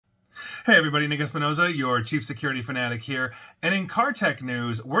Hey everybody, Nick Espinosa, your Chief Security Fanatic here. And in car tech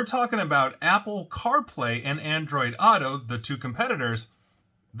news, we're talking about Apple CarPlay and Android Auto, the two competitors.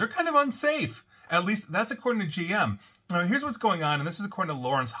 They're kind of unsafe. At least that's according to GM. Now, here's what's going on, and this is according to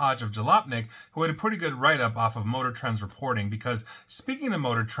Lawrence Hodge of Jalopnik, who had a pretty good write-up off of Motor Trend's reporting, because speaking of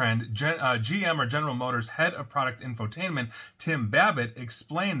Motor Trend, GM, or General Motors Head of Product Infotainment, Tim Babbitt,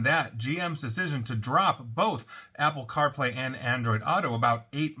 explained that GM's decision to drop both Apple CarPlay and Android Auto about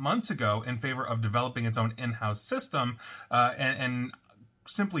 8 months ago in favor of developing its own in-house system, and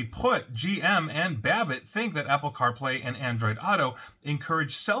simply put, GM and Babbitt think that Apple CarPlay and Android Auto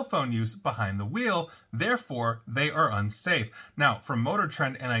encourage cell phone use behind the wheel, therefore they are unsafe. Now, from Motor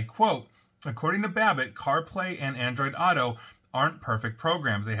Trend, and I quote, according to Babbitt, CarPlay and Android Auto aren't perfect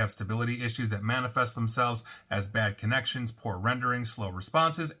programs. They have stability issues that manifest themselves as bad connections, poor rendering, slow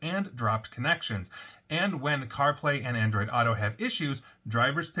responses, and dropped connections. And when CarPlay and Android Auto have issues,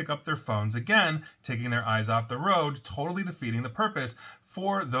 drivers pick up their phones again, taking their eyes off the road, totally defeating the purpose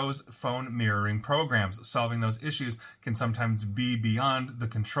for those phone mirroring programs. Solving those issues can sometimes be beyond the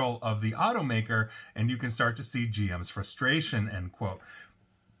control of the automaker, and you can start to see GM's frustration, end quote.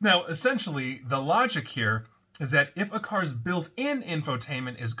 Now, essentially, the logic here is that if a car's built-in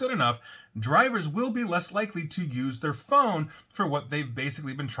infotainment is good enough, drivers will be less likely to use their phone for what they've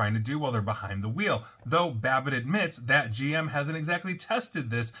basically been trying to do while they're behind the wheel. Though Babbitt admits that GM hasn't exactly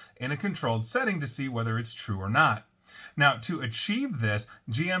tested this in a controlled setting to see whether it's true or not. Now, to achieve this,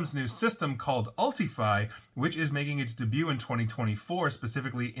 GM's new system called Ultifi, which is making its debut in 2024,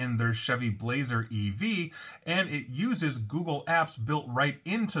 specifically in their Chevy Blazer EV, and it uses Google apps built right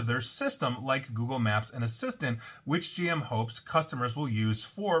into their system, like Google Maps and Assistant, which GM hopes customers will use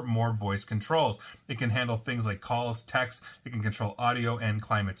for more voice controls. It can handle things like calls, texts, it can control audio and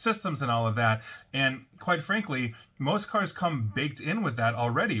climate systems and all of that, and quite frankly, most cars come baked in with that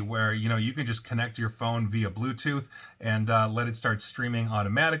already, where you can just connect your phone via Bluetooth and let it start streaming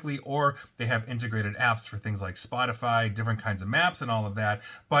automatically, or they have integrated apps for things like Spotify, different kinds of maps and all of that.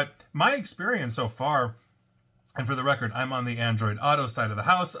 But my experience so far, and for the record, I'm on the Android Auto side of the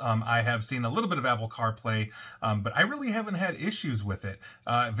house. I have seen a little bit of Apple CarPlay, but I really haven't had issues with it.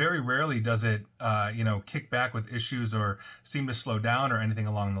 Very rarely does it, kick back with issues or seem to slow down or anything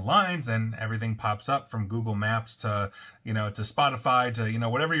along the lines, and everything pops up from Google Maps to Spotify to,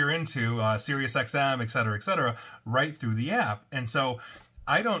 whatever you're into, Sirius XM, et cetera, right through the app. And so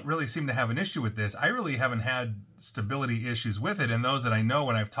I don't really seem to have an issue with this. I really haven't had stability issues with it. And those that I know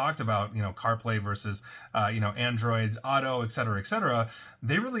when I've talked about, CarPlay versus, Android Auto, et cetera,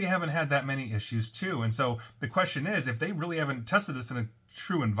 they really haven't had that many issues too. And so the question is, if they really haven't tested this in a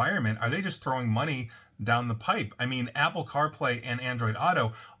true environment, are they just throwing money down the pipe? I mean, Apple CarPlay and Android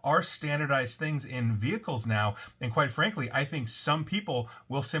Auto are standardized things in vehicles now. And quite frankly, I think some people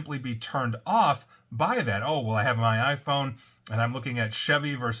will simply be turned off by that. Oh, well, I have my iPhone and I'm looking at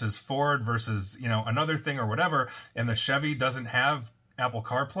Chevy versus Ford versus, another thing or whatever, and the Chevy doesn't have Apple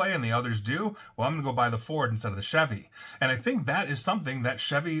CarPlay and the others do, well, I'm going to go buy the Ford instead of the Chevy. And I think that is something that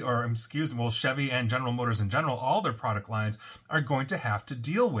Chevy and General Motors in general, all their product lines, are going to have to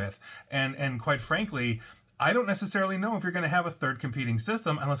deal with. And quite frankly, I don't necessarily know if you're going to have a third competing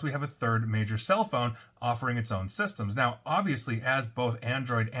system unless we have a third major cell phone offering its own systems. Now, obviously, as both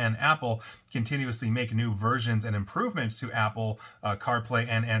Android and Apple continuously make new versions and improvements to Apple CarPlay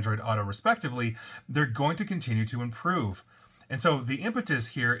and Android Auto respectively, they're going to continue to improve. And so the impetus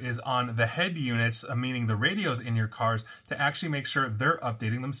here is on the head units, meaning the radios in your cars, to actually make sure they're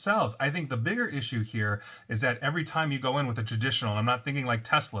updating themselves. I think the bigger issue here is that every time you go in with a traditional, and I'm not thinking like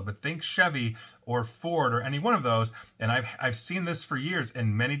Tesla, but think Chevy or Ford or any one of those, and I've seen this for years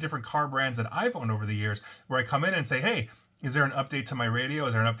in many different car brands that I've owned over the years, where I come in and say, hey, is there an update to my radio?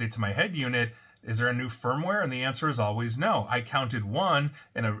 Is there an update to my head unit? Is there a new firmware? And the answer is always no. I counted one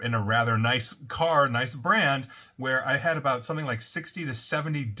in a rather nice car, nice brand, where I had about something like 60 to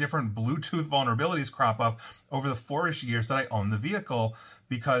 70 different Bluetooth vulnerabilities crop up over the 4-ish years that I owned the vehicle,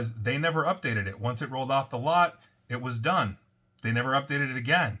 because they never updated it. Once it rolled off the lot, it was done. They never updated it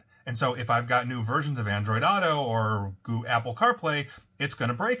again. And so if I've got new versions of Android Auto or Apple CarPlay, it's going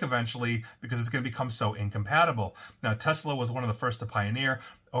to break eventually because it's going to become so incompatible. Now, Tesla was one of the first to pioneer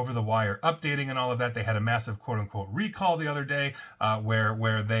over-the-wire updating and all of that. They had a massive quote-unquote recall the other day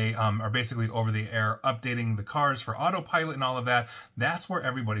where they are basically over-the-air updating the cars for autopilot and all of that. That's where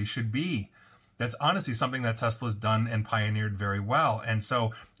everybody should be. That's honestly something that Tesla's done and pioneered very well. And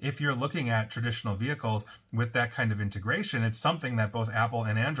so if you're looking at traditional vehicles with that kind of integration, it's something that both Apple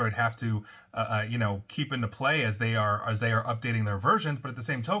and Android have to, keep into play as they are updating their versions. But at the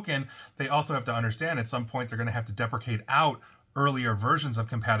same token, they also have to understand at some point they're going to have to deprecate out earlier versions of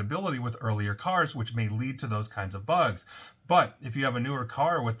compatibility with earlier cars, which may lead to those kinds of bugs. But if you have a newer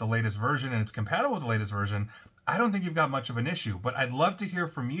car with the latest version and it's compatible with the latest version, I don't think you've got much of an issue. But I'd love to hear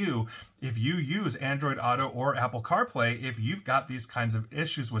from you if you use Android Auto or Apple CarPlay, if you've got these kinds of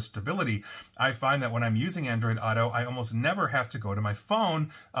issues with stability. I find that when I'm using Android Auto, I almost never have to go to my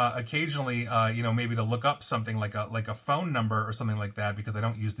phone. Occasionally, maybe to look up something like a phone number or something like that, because I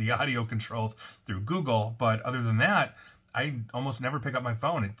don't use the audio controls through Google. But other than that, I almost never pick up my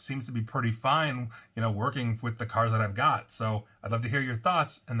phone. It seems to be pretty fine, working with the cars that I've got. So I'd love to hear your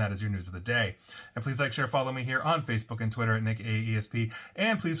thoughts, and that is your news of the day. And please like, share, follow me here on Facebook and Twitter at NickAESP.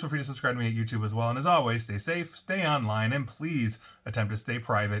 And please feel free to subscribe to me at YouTube as well. And as always, stay safe, stay online, and please attempt to stay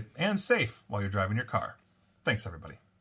private and safe while you're driving your car. Thanks, everybody.